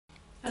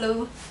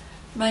Hello,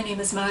 my name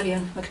is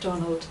Marion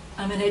MacDonald.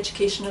 I'm an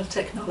educational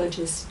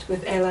technologist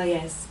with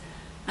LIS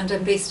and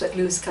I'm based at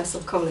Lewis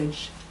Castle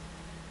College.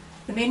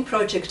 The main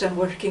project I'm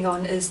working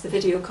on is the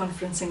video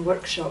conferencing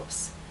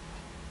workshops.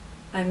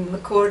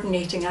 I'm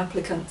coordinating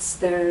applicants,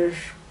 their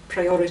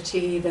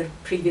priority, their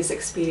previous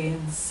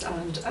experience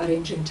and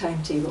arranging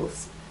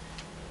timetables.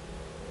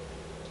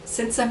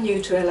 Since I'm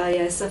new to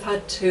LIS, I've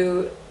had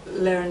to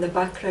learn the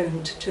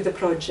background to the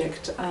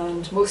project,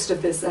 and most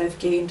of this I've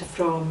gained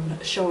from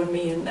Sean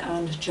Meehan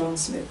and John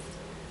Smith.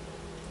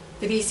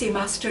 The VC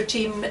Master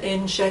team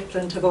in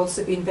Shetland have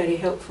also been very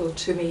helpful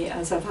to me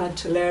as I've had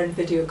to learn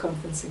video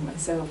conferencing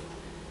myself.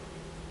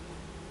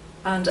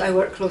 And I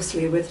work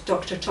closely with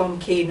Dr. Tom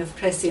Kane of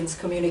Prescience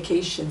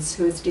Communications,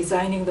 who is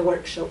designing the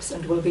workshops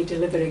and will be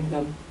delivering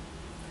them.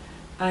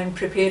 I'm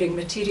preparing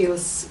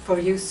materials for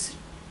use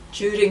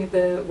during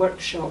the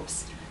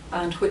workshops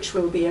and which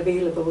will be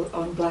available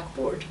on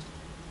Blackboard.